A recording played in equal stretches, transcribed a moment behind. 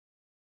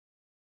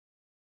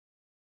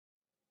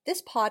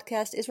This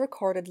podcast is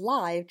recorded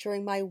live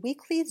during my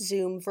weekly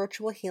Zoom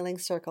virtual healing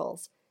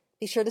circles.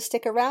 Be sure to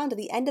stick around to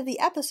the end of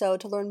the episode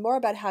to learn more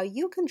about how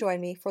you can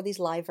join me for these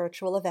live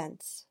virtual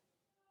events.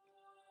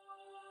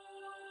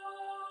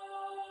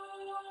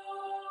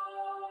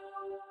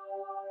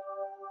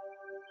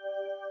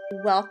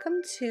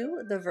 Welcome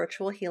to the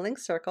Virtual Healing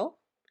Circle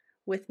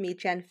with me,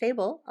 Jen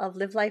Fable of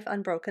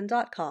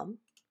LiveLifeUnbroken.com.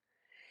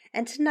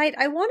 And tonight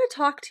I want to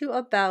talk to you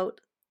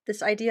about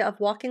this idea of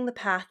walking the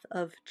path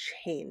of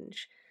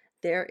change.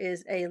 There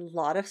is a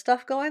lot of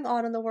stuff going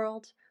on in the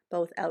world,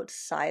 both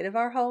outside of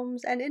our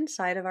homes and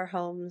inside of our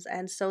homes.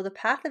 And so the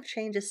path of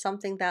change is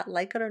something that,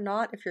 like it or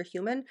not, if you're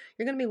human,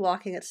 you're going to be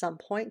walking at some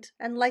point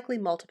and likely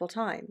multiple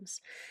times.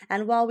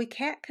 And while we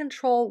can't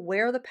control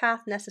where the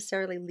path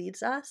necessarily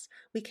leads us,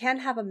 we can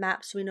have a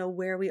map so we know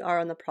where we are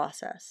in the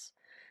process.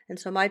 And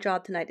so my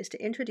job tonight is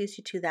to introduce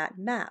you to that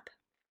map.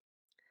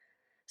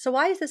 So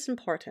why is this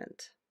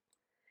important?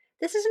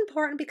 This is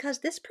important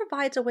because this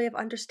provides a way of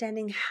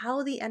understanding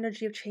how the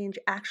energy of change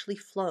actually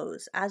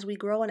flows as we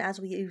grow and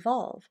as we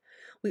evolve.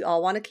 We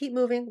all want to keep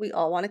moving, we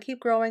all want to keep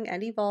growing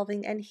and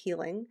evolving and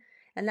healing.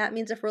 And that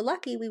means if we're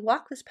lucky, we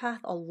walk this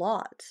path a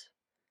lot.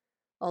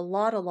 A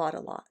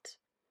lot.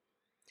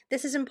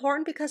 This is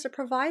important because it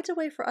provides a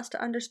way for us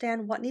to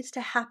understand what needs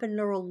to happen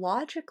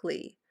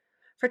neurologically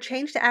for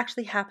change to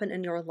actually happen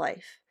in your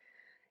life.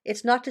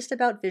 It's not just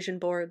about vision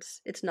boards.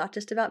 It's not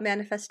just about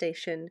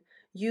manifestation.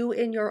 You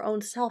in your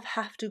own self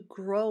have to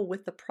grow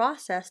with the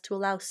process to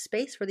allow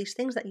space for these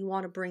things that you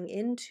want to bring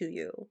into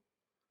you.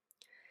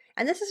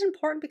 And this is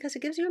important because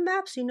it gives you a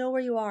map so you know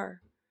where you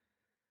are.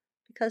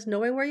 Because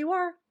knowing where you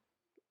are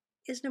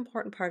is an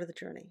important part of the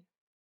journey.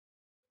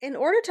 In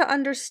order to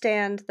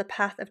understand the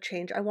path of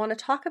change, I want to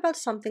talk about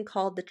something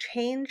called the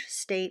change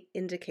state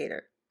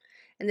indicator.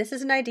 And this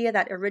is an idea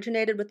that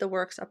originated with the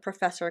works of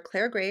Professor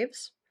Clare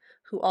Graves,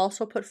 who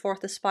also put forth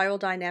the spiral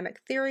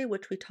dynamic theory,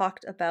 which we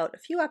talked about a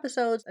few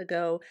episodes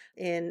ago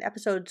in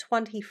episode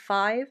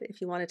 25. If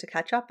you wanted to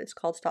catch up, it's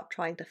called Stop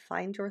Trying to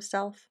Find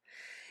Yourself.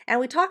 And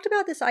we talked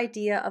about this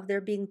idea of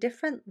there being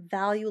different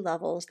value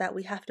levels that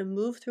we have to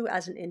move through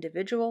as an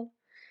individual,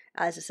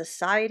 as a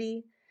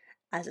society,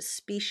 as a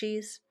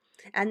species,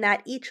 and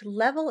that each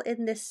level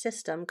in this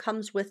system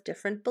comes with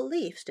different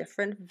beliefs,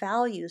 different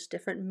values,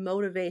 different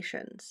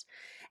motivations.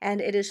 And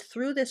it is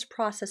through this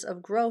process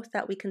of growth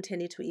that we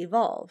continue to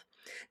evolve.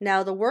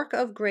 Now, the work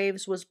of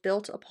Graves was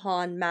built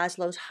upon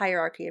Maslow's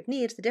hierarchy of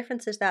needs. The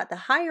difference is that the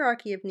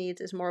hierarchy of needs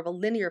is more of a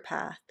linear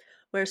path,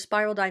 whereas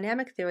spiral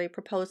dynamic theory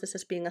proposed this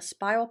as being a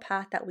spiral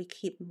path that we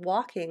keep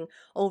walking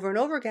over and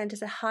over again to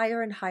the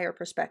higher and higher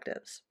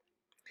perspectives.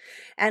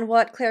 And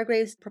what Clare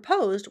Graves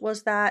proposed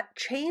was that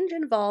change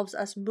involves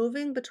us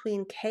moving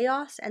between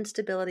chaos and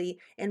stability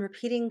in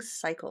repeating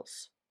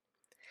cycles.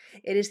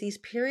 It is these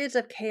periods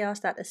of chaos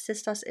that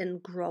assist us in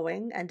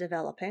growing and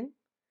developing.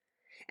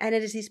 And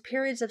it is these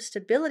periods of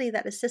stability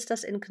that assist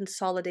us in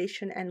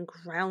consolidation and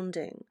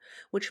grounding,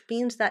 which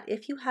means that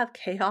if you have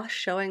chaos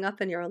showing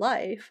up in your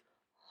life,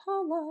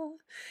 holla,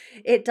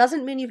 it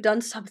doesn't mean you've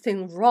done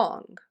something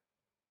wrong.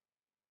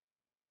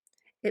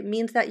 It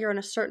means that you're in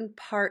a certain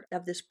part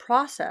of this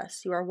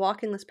process. You are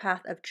walking this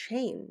path of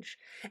change.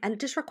 And it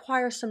just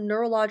requires some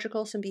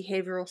neurological, some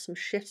behavioral, some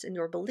shifts in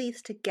your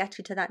beliefs to get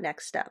you to that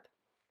next step.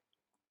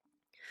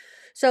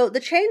 So the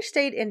change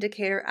state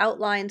indicator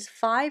outlines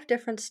 5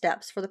 different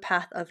steps for the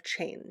path of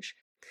change.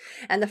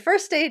 And the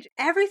first stage,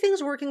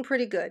 everything's working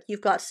pretty good.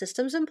 You've got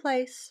systems in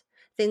place.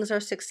 Things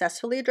are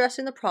successfully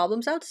addressing the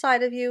problems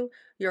outside of you.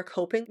 Your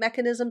coping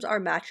mechanisms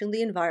are matching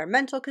the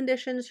environmental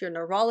conditions. Your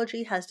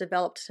neurology has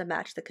developed to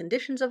match the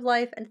conditions of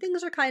life, and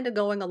things are kind of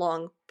going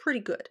along pretty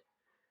good.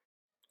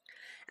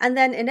 And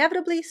then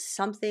inevitably,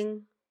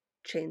 something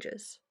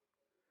changes.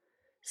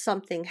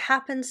 Something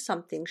happens,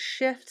 something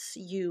shifts,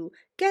 you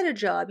get a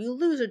job, you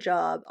lose a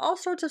job, all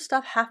sorts of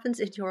stuff happens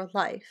in your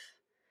life,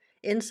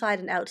 inside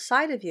and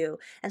outside of you.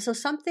 And so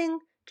something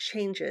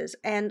changes,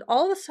 and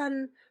all of a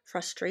sudden,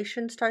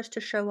 frustration starts to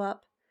show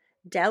up,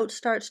 doubt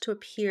starts to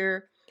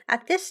appear.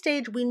 At this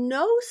stage, we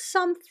know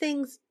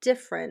something's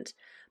different,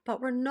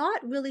 but we're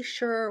not really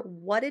sure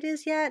what it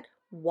is yet,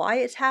 why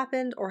it's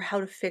happened, or how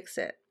to fix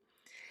it.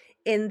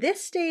 In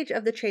this stage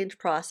of the change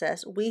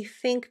process, we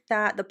think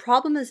that the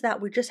problem is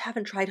that we just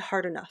haven't tried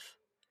hard enough.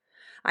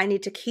 I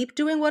need to keep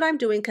doing what I'm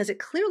doing because it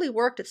clearly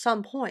worked at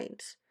some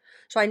point.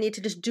 So I need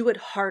to just do it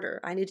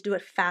harder. I need to do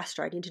it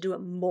faster. I need to do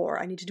it more.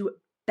 I need to do it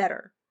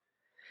better.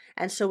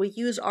 And so we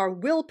use our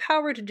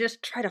willpower to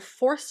just try to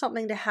force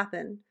something to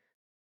happen.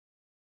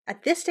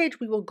 At this stage,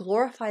 we will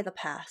glorify the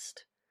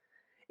past.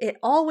 It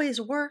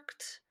always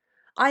worked.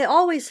 I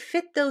always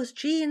fit those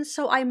genes,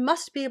 so I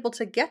must be able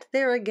to get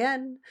there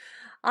again.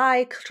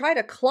 I try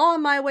to claw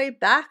my way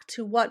back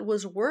to what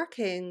was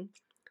working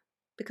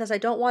because I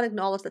don't want to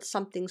acknowledge that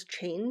something's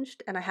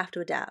changed and I have to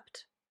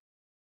adapt.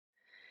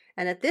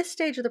 And at this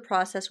stage of the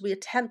process, we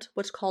attempt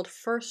what's called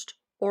first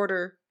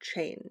order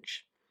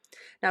change.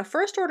 Now,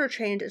 first order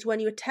change is when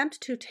you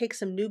attempt to take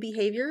some new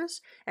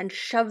behaviors and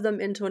shove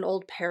them into an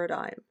old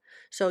paradigm.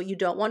 So you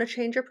don't want to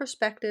change your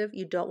perspective.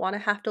 You don't want to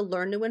have to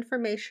learn new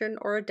information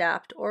or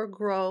adapt or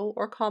grow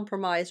or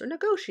compromise or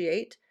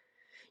negotiate.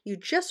 You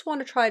just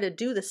want to try to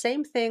do the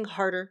same thing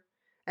harder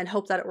and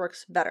hope that it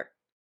works better.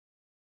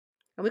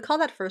 And we call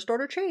that first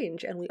order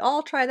change, and we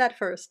all try that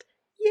first.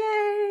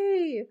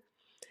 Yay!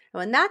 And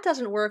when that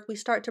doesn't work, we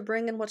start to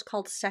bring in what's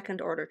called second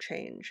order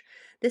change.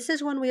 This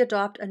is when we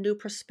adopt a new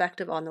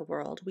perspective on the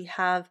world. We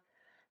have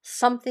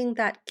something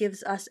that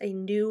gives us a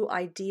new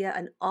idea,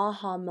 an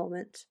aha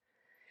moment.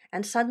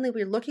 And suddenly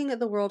we're looking at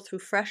the world through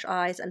fresh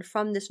eyes, and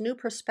from this new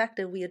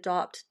perspective, we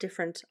adopt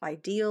different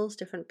ideals,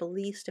 different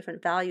beliefs,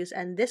 different values,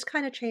 and this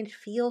kind of change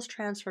feels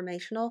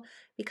transformational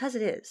because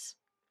it is.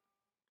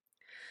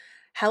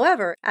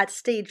 However, at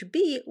stage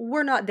B,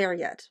 we're not there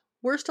yet.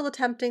 We're still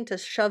attempting to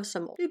shove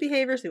some new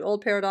behaviors through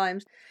old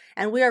paradigms,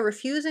 and we are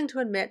refusing to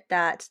admit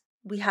that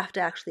we have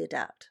to actually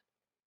adapt.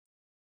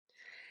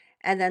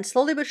 And then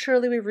slowly but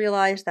surely we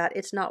realize that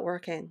it's not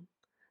working,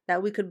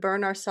 that we could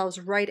burn ourselves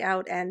right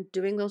out and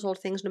doing those old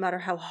things no matter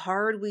how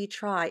hard we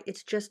try,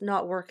 it's just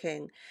not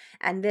working.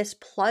 And this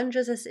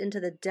plunges us into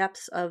the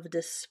depths of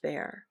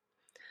despair.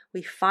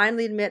 We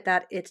finally admit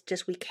that it's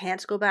just we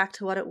can't go back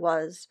to what it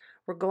was.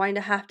 We're going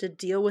to have to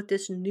deal with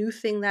this new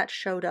thing that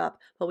showed up,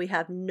 but we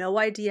have no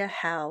idea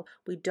how.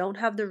 We don't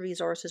have the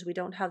resources. We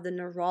don't have the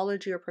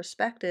neurology or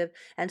perspective.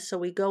 And so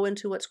we go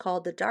into what's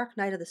called the dark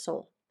night of the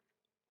soul.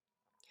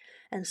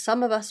 And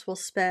some of us will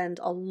spend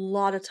a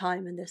lot of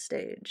time in this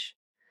stage.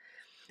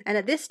 And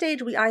at this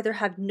stage, we either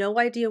have no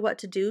idea what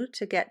to do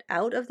to get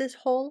out of this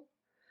hole,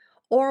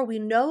 or we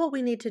know what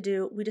we need to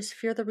do, we just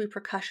fear the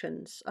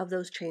repercussions of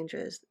those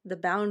changes, the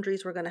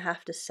boundaries we're going to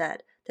have to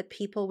set, the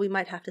people we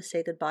might have to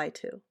say goodbye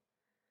to.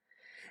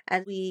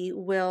 And we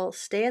will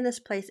stay in this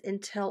place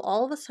until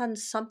all of a sudden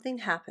something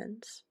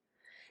happens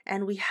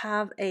and we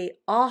have a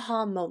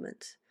aha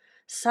moment.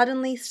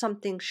 Suddenly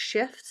something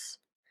shifts.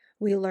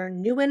 We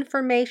learn new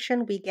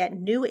information, we get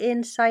new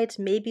insights,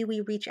 maybe we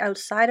reach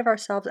outside of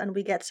ourselves and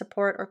we get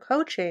support or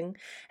coaching,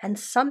 and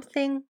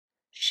something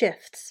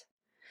shifts.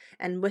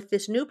 And with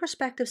this new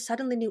perspective,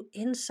 suddenly new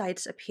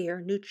insights appear,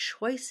 new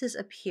choices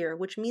appear,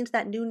 which means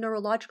that new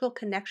neurological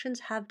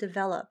connections have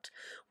developed.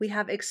 We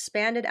have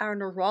expanded our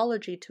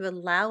neurology to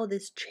allow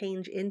this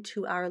change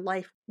into our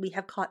life. We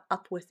have caught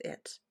up with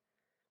it.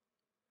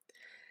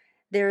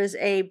 There is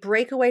a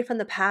breakaway from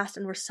the past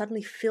and we're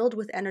suddenly filled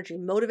with energy.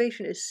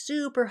 Motivation is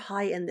super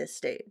high in this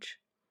stage.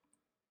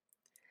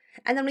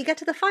 And then we get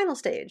to the final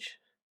stage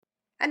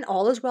and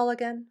all is well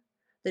again.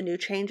 The new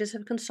changes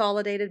have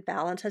consolidated,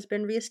 balance has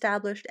been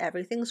reestablished,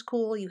 everything's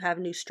cool, you have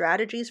new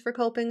strategies for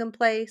coping in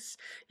place,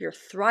 you're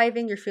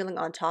thriving, you're feeling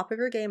on top of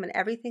your game, and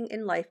everything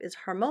in life is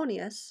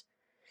harmonious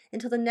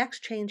until the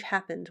next change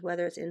happened,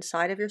 whether it's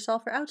inside of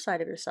yourself or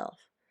outside of yourself.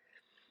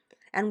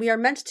 And we are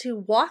meant to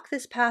walk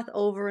this path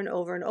over and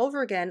over and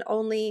over again,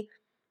 only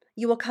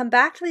you will come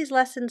back to these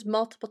lessons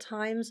multiple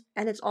times,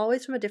 and it's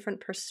always from a different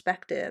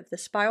perspective. The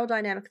spiral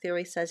dynamic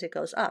theory says it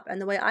goes up,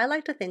 and the way I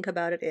like to think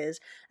about it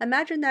is,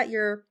 imagine that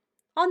you're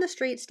on the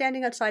street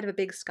standing outside of a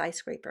big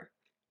skyscraper.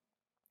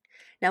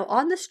 Now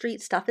on the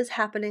street, stuff is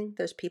happening,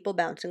 there's people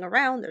bouncing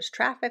around, there's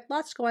traffic,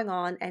 lots going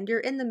on, and you're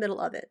in the middle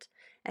of it,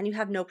 and you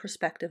have no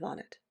perspective on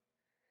it.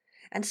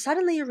 And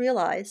suddenly you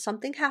realize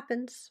something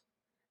happens,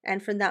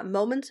 and from that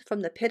moment,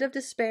 from the pit of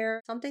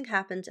despair, something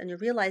happens and you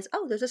realize,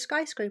 oh, there's a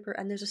skyscraper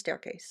and there's a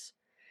staircase.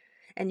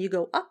 And you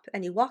go up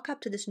and you walk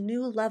up to this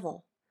new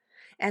level.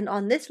 And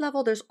on this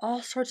level, there's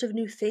all sorts of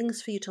new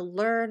things for you to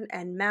learn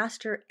and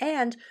master.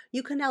 And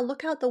you can now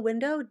look out the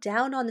window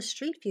down on the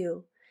street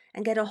view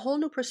and get a whole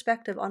new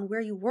perspective on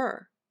where you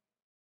were.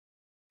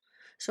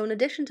 So in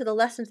addition to the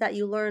lessons that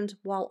you learned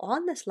while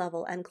on this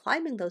level and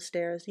climbing those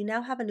stairs, you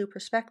now have a new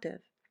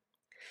perspective.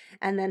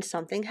 And then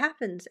something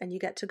happens and you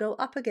get to go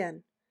up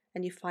again.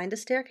 And you find a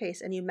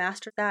staircase and you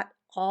master that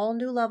all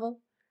new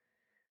level.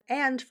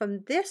 And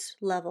from this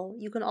level,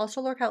 you can also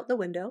look out the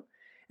window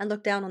and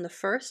look down on the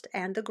first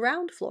and the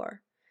ground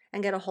floor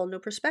and get a whole new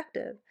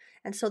perspective.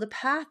 And so the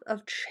path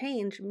of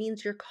change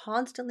means you're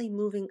constantly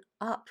moving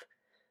up,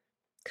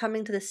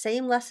 coming to the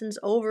same lessons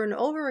over and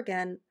over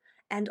again,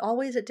 and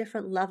always at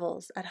different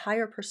levels, at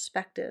higher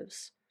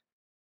perspectives.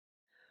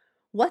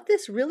 What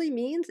this really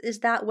means is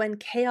that when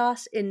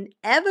chaos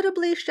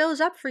inevitably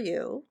shows up for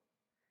you,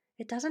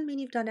 it doesn't mean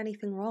you've done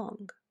anything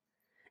wrong.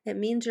 It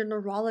means your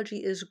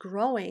neurology is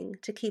growing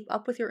to keep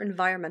up with your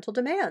environmental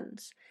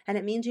demands. And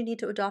it means you need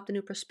to adopt a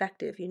new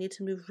perspective. You need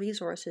some new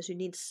resources. You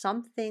need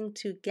something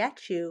to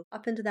get you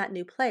up into that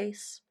new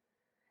place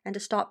and to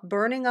stop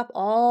burning up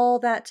all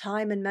that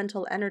time and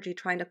mental energy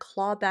trying to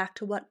claw back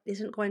to what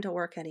isn't going to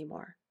work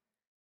anymore.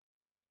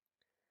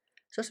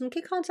 So some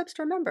key concepts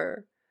to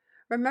remember.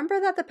 Remember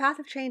that the path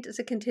of change is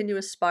a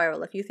continuous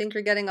spiral. If you think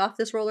you're getting off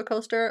this roller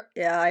coaster,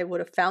 yeah, I would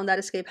have found that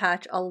escape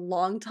hatch a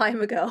long time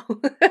ago.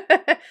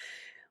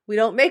 We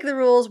don't make the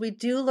rules, we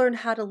do learn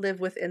how to live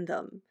within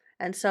them.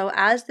 And so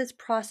as this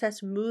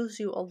process moves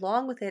you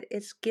along with it,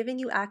 it's giving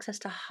you access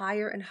to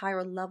higher and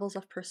higher levels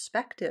of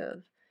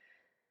perspective.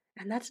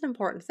 And that's an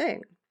important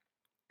thing.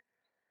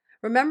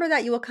 Remember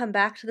that you will come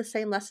back to the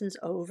same lessons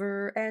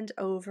over and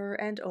over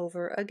and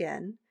over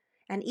again,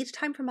 and each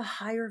time from a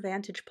higher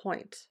vantage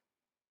point.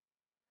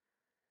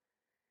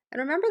 And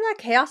remember that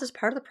chaos is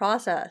part of the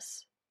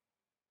process.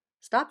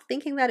 Stop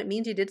thinking that it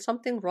means you did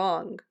something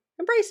wrong.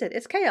 Embrace it.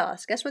 It's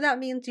chaos. Guess what that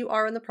means? You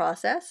are in the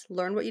process.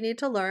 Learn what you need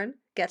to learn.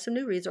 Get some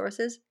new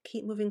resources.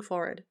 Keep moving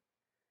forward.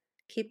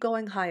 Keep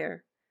going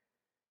higher.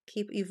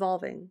 Keep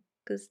evolving.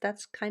 Because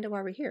that's kind of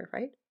why we're here,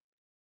 right?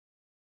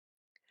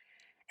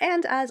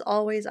 And as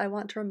always, I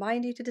want to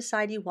remind you to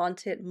decide you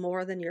want it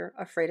more than you're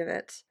afraid of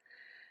it.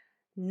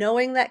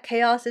 Knowing that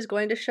chaos is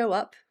going to show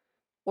up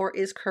or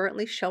is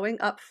currently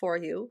showing up for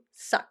you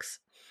sucks.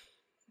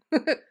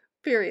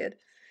 Period.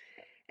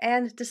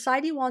 And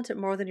decide you want it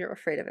more than you're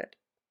afraid of it.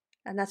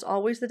 And that's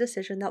always the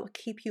decision that will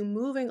keep you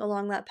moving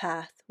along that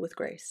path with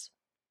grace.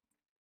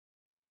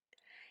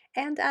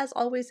 And as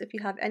always, if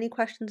you have any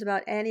questions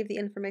about any of the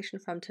information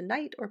from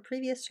tonight or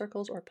previous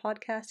circles or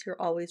podcasts,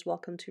 you're always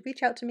welcome to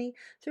reach out to me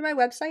through my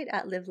website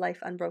at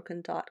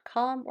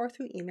livelifeunbroken.com or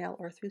through email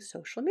or through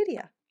social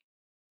media.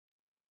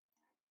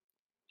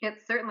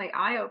 It's certainly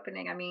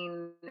eye-opening. I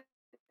mean,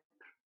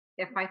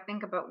 if I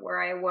think about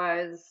where I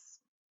was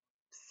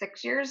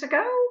 6 years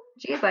ago,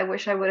 geez, I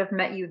wish I would have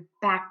met you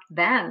back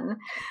then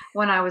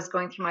when I was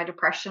going through my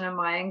depression and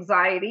my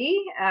anxiety.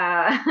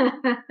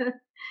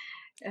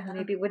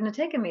 Maybe it wouldn't have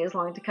taken me as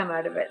long to come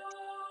out of it.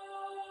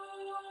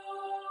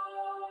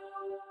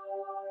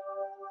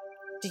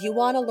 Do you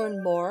want to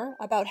learn more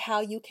about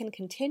how you can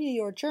continue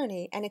your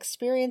journey and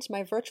experience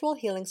my virtual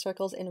healing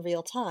circles in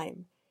real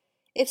time?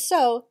 If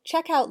so,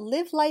 check out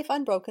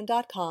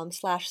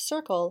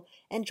livelifeunbroken.com/circle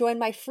and join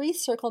my free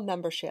circle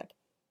membership.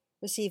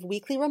 Receive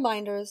weekly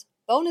reminders,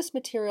 bonus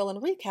material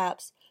and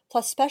recaps,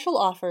 plus special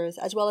offers,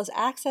 as well as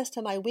access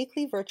to my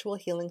weekly virtual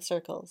healing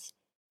circles.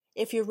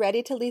 If you're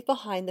ready to leave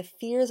behind the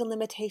fears and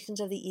limitations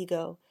of the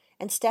ego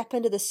and step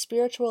into the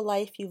spiritual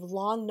life you've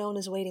long known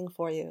is waiting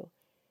for you,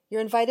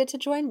 you're invited to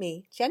join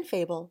me, Jen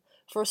Fable,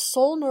 for a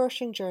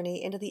soul-nourishing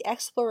journey into the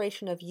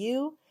exploration of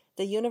you,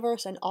 the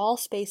universe, and all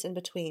space in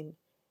between.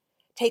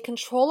 Take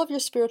control of your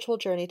spiritual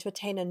journey to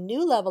attain a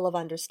new level of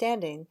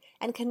understanding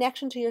and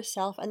connection to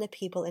yourself and the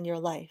people in your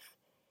life.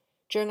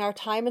 During our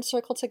time in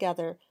circle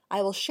together,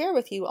 I will share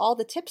with you all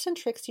the tips and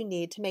tricks you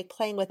need to make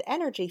playing with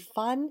energy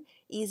fun,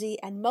 easy,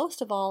 and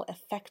most of all,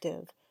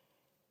 effective.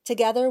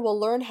 Together, we'll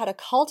learn how to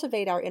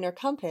cultivate our inner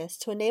compass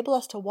to enable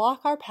us to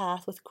walk our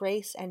path with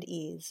grace and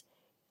ease.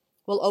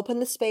 We'll open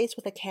the space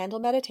with a candle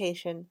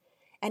meditation,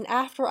 and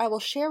after I will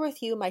share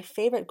with you my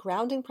favorite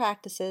grounding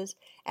practices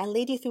and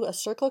lead you through a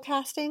circle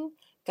casting,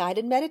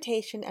 guided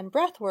meditation, and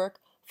breath work,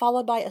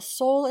 followed by a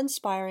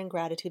soul-inspiring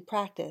gratitude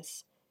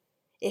practice.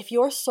 If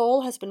your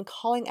soul has been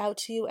calling out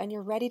to you and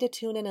you're ready to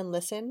tune in and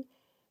listen,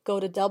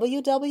 go to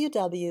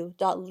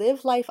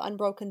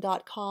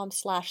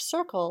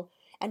www.livelifeunbroken.com/circle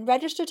and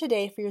register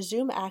today for your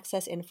Zoom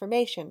access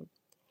information.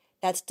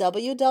 That's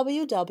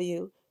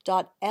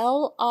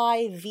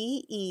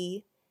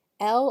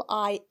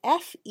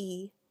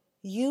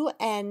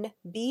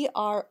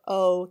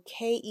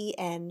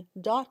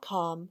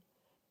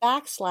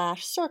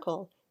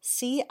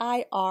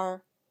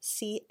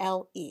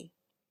CIRCLE.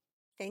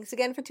 Thanks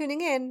again for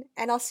tuning in,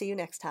 and I'll see you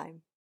next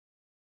time.